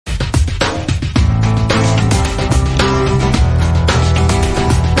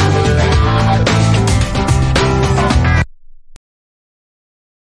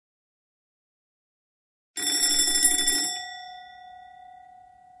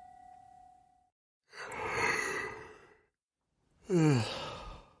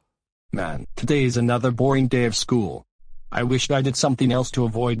today is another boring day of school. I wished I did something else to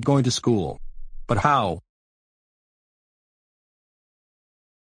avoid going to school. But how?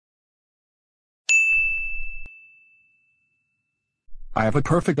 I have a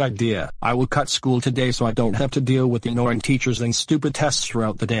perfect idea. I will cut school today so I don't have to deal with annoying teachers and stupid tests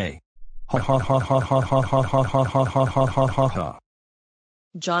throughout the day. Ha ha ha ha ha ha ha ha ha ha ha ha ha ha.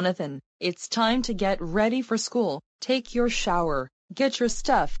 Jonathan, it's time to get ready for school. Take your shower, get your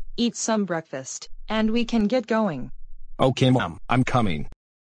stuff, eat some breakfast, and we can get going. Okay, Mom, I'm coming.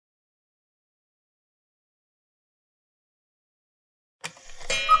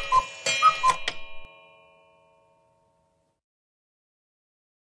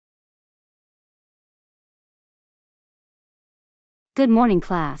 Good morning,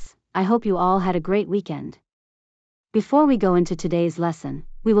 class. I hope you all had a great weekend. Before we go into today's lesson,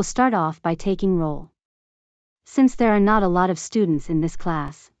 we will start off by taking roll. Since there are not a lot of students in this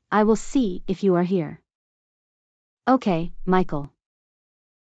class, I will see if you are here. Okay, Michael.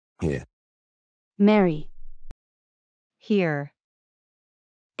 Here. Mary. Here.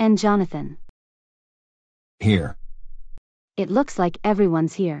 And Jonathan. Here. It looks like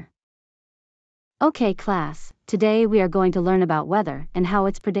everyone's here. Okay, class, today we are going to learn about weather and how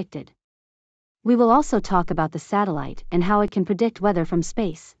it's predicted. We will also talk about the satellite and how it can predict weather from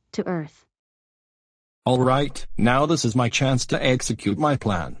space to Earth. Alright, now this is my chance to execute my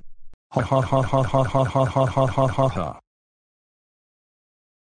plan. Ha ha ha ha ha ha ha ha ha ha ha ha.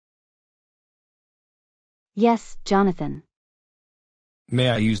 Yes, Jonathan. May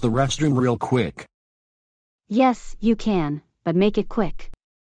I use the restroom real quick? Yes, you can, but make it quick.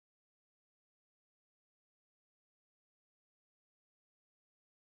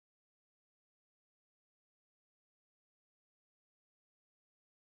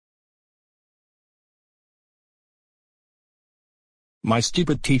 My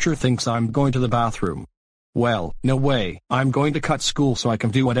stupid teacher thinks I'm going to the bathroom. Well, no way, I'm going to cut school so I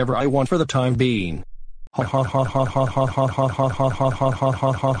can do whatever I want for the time being. Ha ha ha ha ha ha ha ha ha ha ha ha ha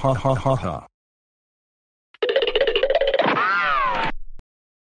ha ha ha ha ha ha.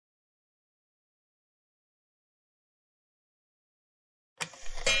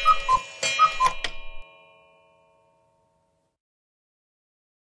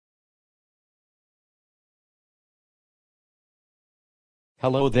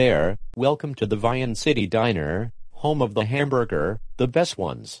 Hello there, welcome to the Vyond City Diner, home of the hamburger, the best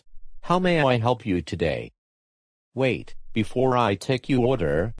ones. How may I help you today? Wait, before I take your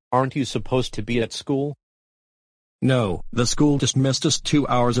order, aren't you supposed to be at school? No, the school dismissed us 2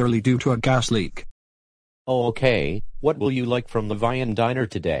 hours early due to a gas leak. Oh, okay, what will you like from the Vyond Diner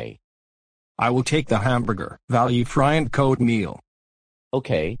today? I will take the hamburger, value fry and cold meal.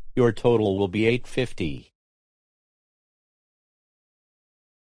 Okay, your total will be $8.50.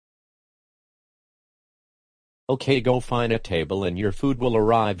 Okay, go find a table and your food will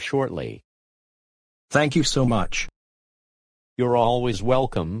arrive shortly. Thank you so much. You're always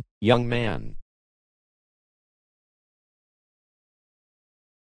welcome, young man.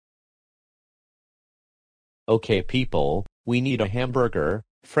 Okay people, we need a hamburger,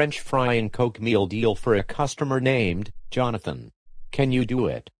 French fry and Coke meal deal for a customer named Jonathan. Can you do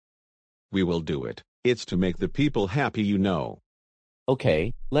it? We will do it. It's to make the people happy, you know.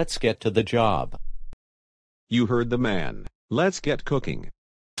 Okay, let's get to the job. You heard the man. Let's get cooking.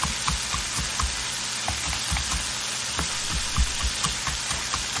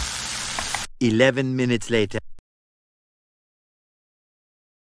 "11 minutes later.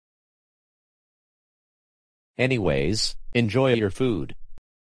 Anyways, enjoy your food.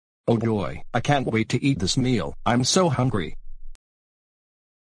 Oh boy, I can't wait to eat this meal. I'm so hungry.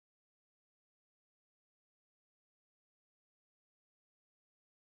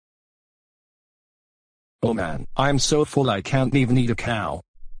 Oh man, I'm so full I can't even eat a cow.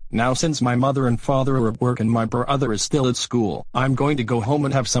 Now since my mother and father are at work and my brother is still at school, I'm going to go home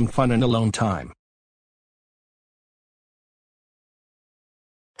and have some fun and alone time.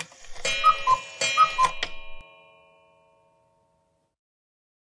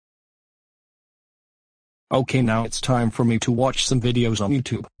 Okay, now it's time for me to watch some videos on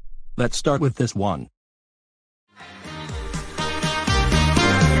YouTube. Let's start with this one.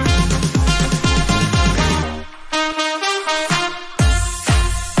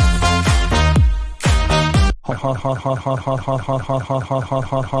 Ha ha ha ha ha ha ha ha ha ha ha ha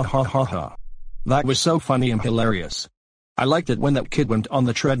ha ha ha ha ha. That was so funny and hilarious. I liked it when that kid went on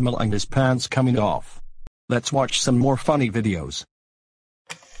the treadmill and his pants coming off. Let's watch some more funny videos.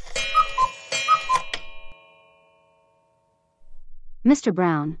 Mr.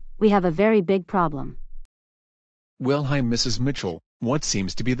 Brown, we have a very big problem. Well, hi Mrs. Mitchell, what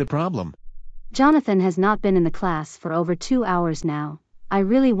seems to be the problem? Johnathan has not been in the class for over 2 hours now. I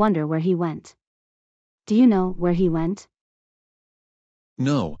really wonder where he went. Do you know where he went?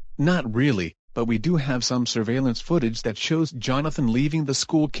 No, not really, but we do have some surveillance footage that shows Johnathan leaving the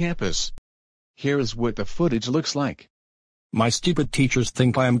school campus. Here is what the footage looks like. My stupid teachers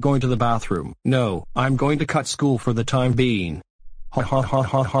think I am going to the bathroom. No, I'm going to cut school for the time being. Ha ha ha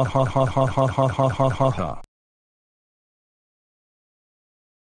ha ha ha ha ha ha ha ha ha ha ha.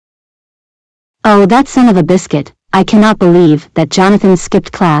 Oh, that son of a biscuit. I cannot believe that Johnathan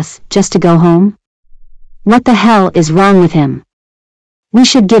skipped class just to go home. What the hell is wrong with him? We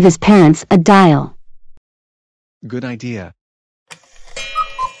should give his parents a dial. Good idea.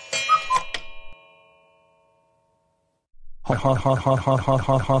 Ha ha ha ha ha ha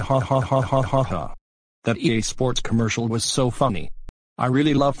ha ha ha ha ha ha ha ha. That EA Sports commercial was so funny. I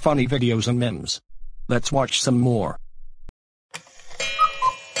really love funny videos and memes. Let's watch some more.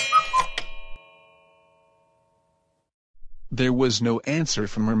 There was no answer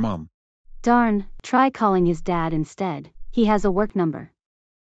from her mom. Darn, try calling his dad instead. He has a work number.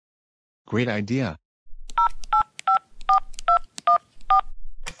 Great idea.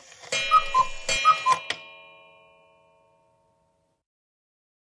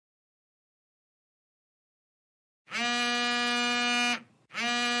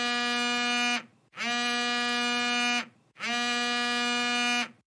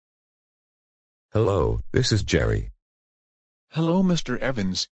 Hello, this is Jerry. Hello, Mr.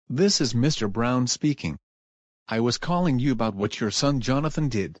 Evans, this is Mr. Brown speaking. I was calling you about what your son Johnathan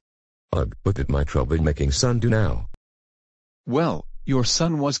did. Ugh, what did my troublemaking son do now? Well, your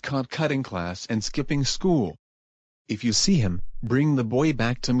son was caught cutting class and skipping school. If you see him, bring the boy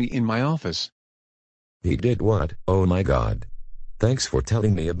back to me in my office. He did what? Oh my God. Thanks for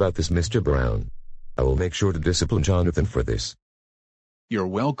telling me about this, Mr. Brown. I will make sure to discipline Johnathan for this. You're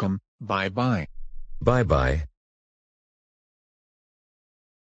welcome, bye-bye. Bye-bye.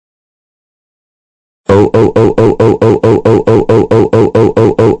 Oh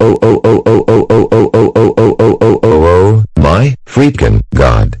my freaking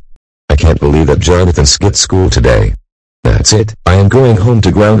God. I can't believe that Johnathan skipped school today. That's it, I am going home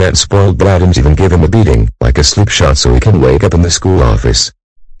to ground that spoiled brat and even give him a beating, like a slip shot, so he can wake up in the school office.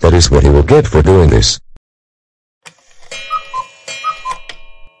 That is what he will get for doing this.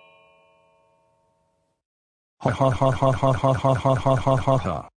 Ha ha ha ha ha ha ha ha ha ha ha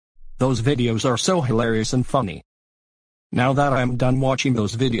ha. Those videos are so hilarious and funny. Now that I am done watching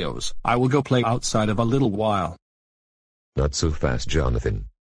those videos, I will go play outside of a little while. Not so fast, Johnathan.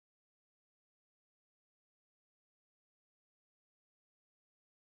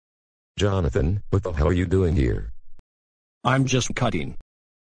 Johnathan, what the hell are you doing here? I'm just cutting.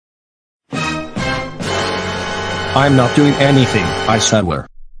 I'm not doing anything, I swear.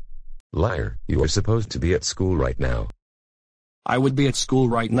 Liar, you are supposed to be at school right now. I would be at school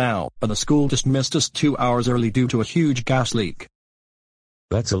right now, but the school dismissed us 2 hours early due to a huge gas leak.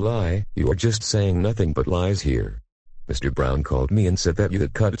 That's a lie, you are just saying nothing but lies here. Mr. Brown called me and said that you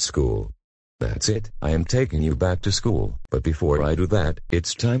had cut at school. That's it, I am taking you back to school, but before I do that,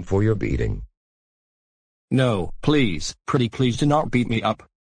 it's time for your beating. No, please, pretty please do not beat me up.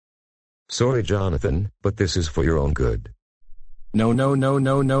 Sorry, Johnathan, but this is for your own good. No no no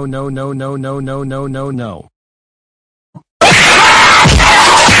no no no no no no no no no no.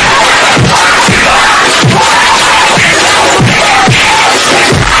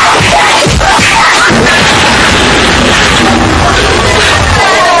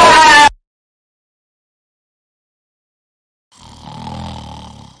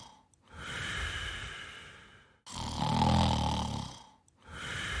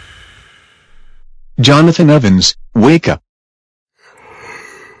 Johnathan Evans, wake up.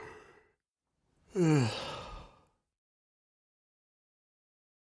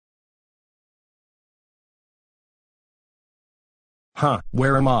 Huh,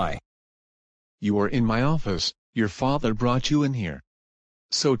 where am I? You are in my office. Your father brought you in here.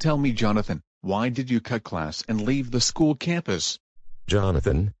 So tell me, Johnathan, why did you cut class and leave the school campus?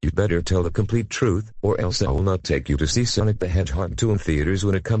 Johnathan, you'd better tell the complete truth, or else I will not take you to see Sonic the Hedgehog 2 in theaters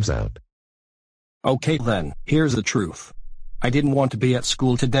when it comes out. Okay then, here's the truth. I didn't want to be at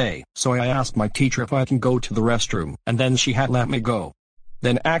school today, so I asked my teacher if I can go to the restroom, and then she had let me go.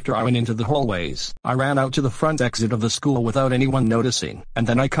 Then after I went into the hallways, I ran out to the front exit of the school without anyone noticing, and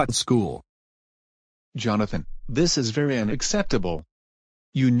then I cut school. Johnathan, this is very unacceptable.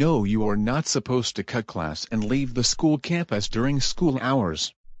 You know you are not supposed to cut class and leave the school campus during school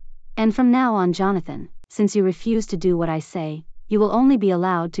hours. And from now on, Johnathan, since you refuse to do what I say, you will only be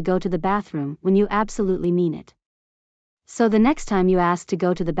allowed to go to the bathroom when you absolutely mean it. So the next time you ask to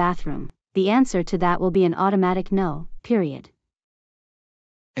go to the bathroom, The answer to that will be an automatic no, period.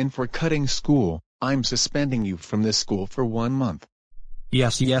 And for cutting school, I'm suspending you from this school for 1 month.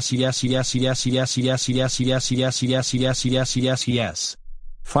 Yes, yes, yes, yes, yes, yes, yes, yes, yes, yes, yes, yes, yes, yes, yes.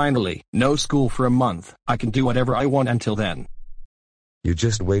 Finally, no school for a month. I can do whatever I want until then. You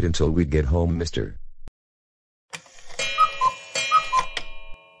just wait until we get home, mister.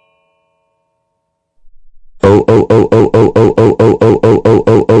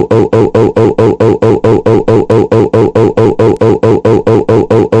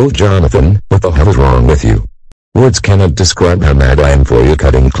 Jonathan, what the hell is wrong with you? Words cannot describe how mad I am for your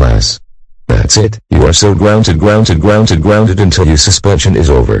cutting class. That's it, you are so grounded until your suspension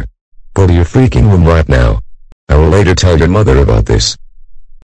is over. Go to your freaking room right now. I will later tell your mother about this.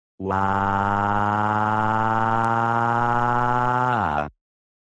 Wow.